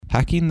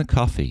Hacking the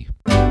coffee.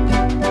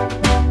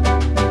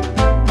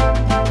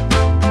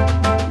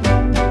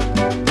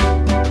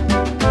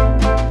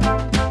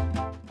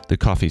 The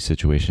coffee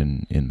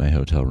situation in my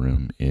hotel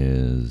room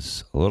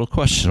is a little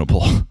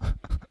questionable.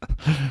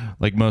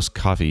 Like most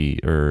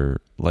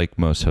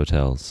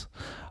hotels.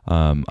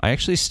 I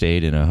actually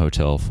stayed in a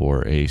hotel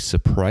for a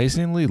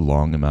surprisingly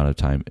long amount of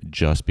time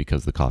just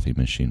because the coffee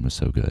machine was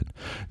so good.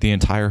 The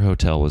entire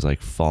hotel was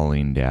like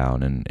falling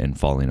down and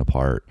falling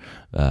apart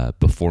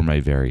before my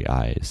very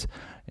eyes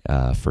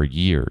for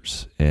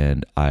years.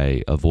 And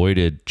I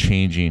avoided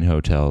changing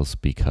hotels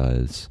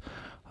because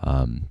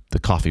the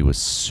coffee was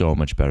so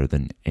much better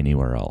than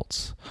anywhere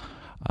else.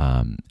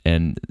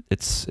 And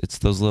it's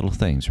those little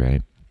things,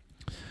 right?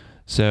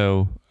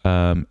 So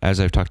as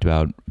I've talked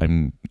about,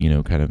 I'm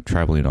kind of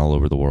traveling all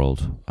over the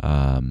world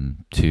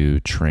to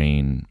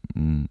train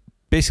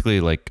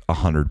basically like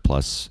 100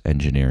 plus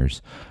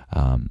engineers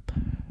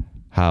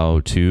how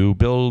to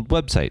build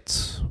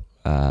websites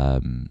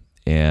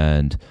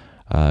and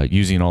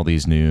using all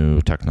these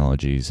new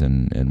technologies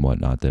and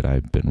whatnot that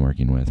I've been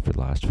working with for the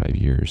last 5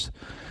 years.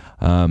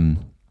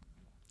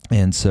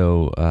 And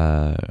so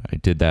I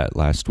did that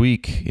last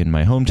week in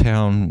my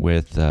hometown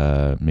with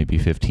maybe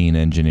 15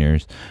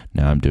 engineers.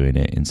 Now I'm doing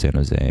it in San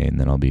Jose, and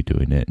then I'll be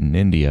doing it in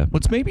India.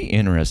 What's maybe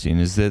interesting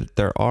is that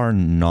there are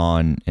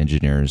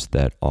non-engineers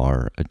that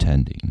are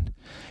attending.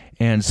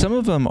 And some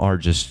of them are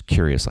just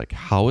curious, like,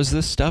 how is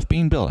this stuff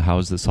being built? How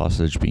is the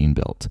sausage being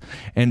built?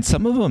 And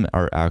some of them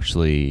are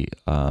actually,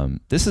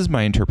 this is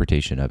my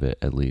interpretation of it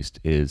at least,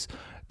 is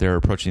they're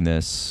approaching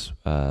this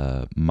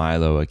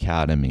Milo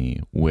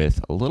Academy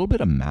with a little bit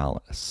of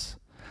malice.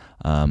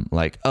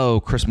 Like,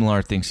 oh, Chris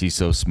Millar thinks he's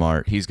so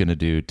smart. He's going to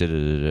do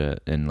da-da-da-da.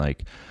 And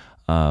like,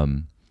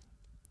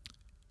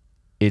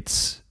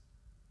 it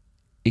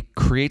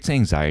creates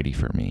anxiety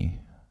for me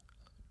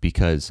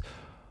because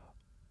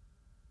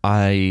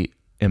I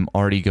am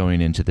already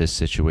going into this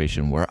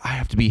situation where I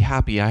have to be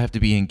happy. I have to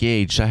be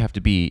engaged. I have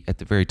to be at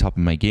the very top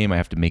of my game. I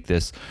have to make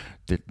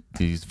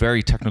these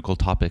very technical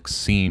topics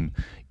seem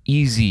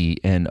easy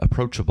and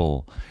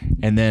approachable.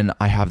 And then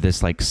I have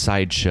this like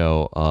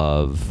sideshow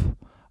of,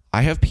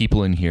 I have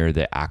people in here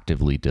that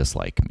actively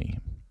dislike me,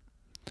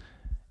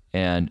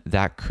 and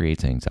that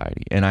creates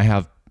anxiety. And I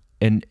have,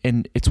 and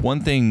it's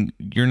one thing,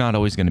 you're not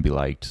always going to be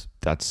liked.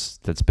 That's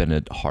been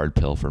a hard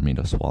pill for me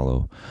to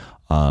swallow.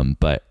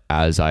 But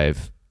as I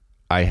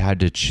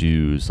had to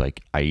choose,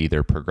 like, I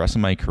either progress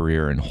in my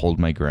career and hold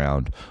my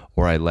ground,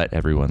 or I let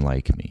everyone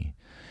like me.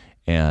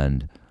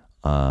 And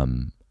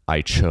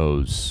I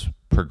chose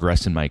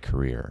progress in my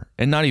career,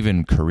 and not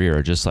even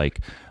career, just like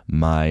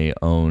my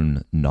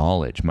own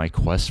knowledge. My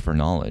quest for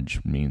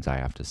knowledge means I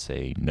have to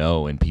say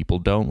no, and people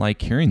don't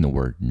like hearing the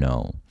word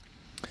no.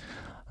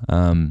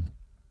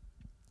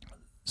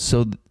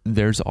 So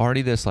there's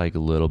already this like a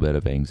little bit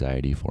of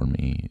anxiety for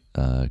me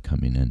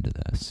coming into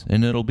this,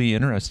 and it'll be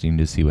interesting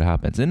to see what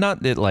happens. And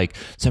not that like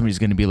somebody's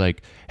going to be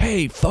like,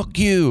 "Hey, fuck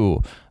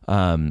you,"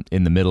 in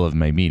the middle of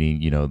my meeting.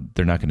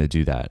 They're not going to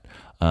do that.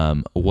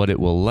 What it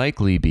will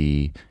likely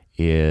be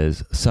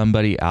is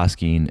somebody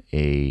asking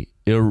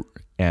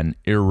an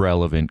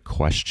irrelevant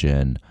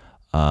question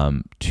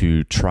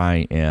to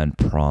try and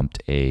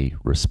prompt a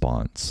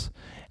response.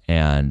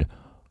 And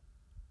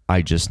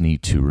I just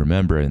need to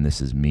remember, and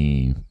this is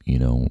me,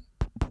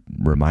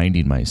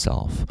 reminding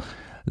myself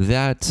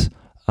that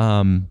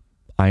I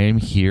am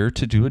here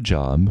to do a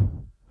job,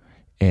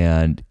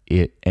 and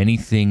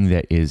anything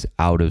that is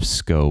out of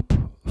scope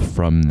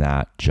from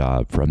that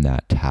job, from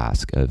that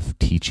task of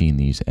teaching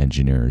these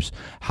engineers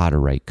how to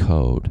write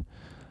code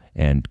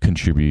and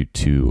contribute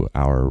to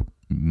our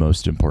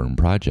most important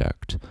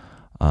project,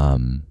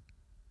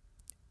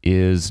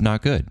 is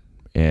not good.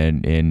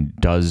 And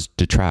does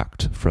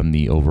detract from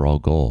the overall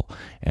goal.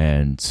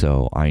 And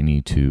so I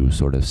need to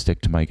sort of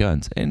stick to my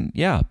guns. And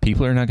yeah,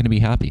 people are not going to be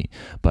happy,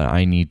 but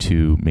I need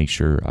to make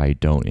sure I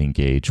don't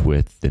engage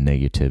with the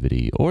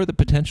negativity or the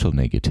potential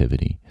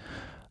negativity.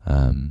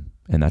 And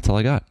that's all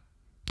I got.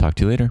 Talk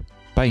to you later.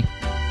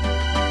 Bye.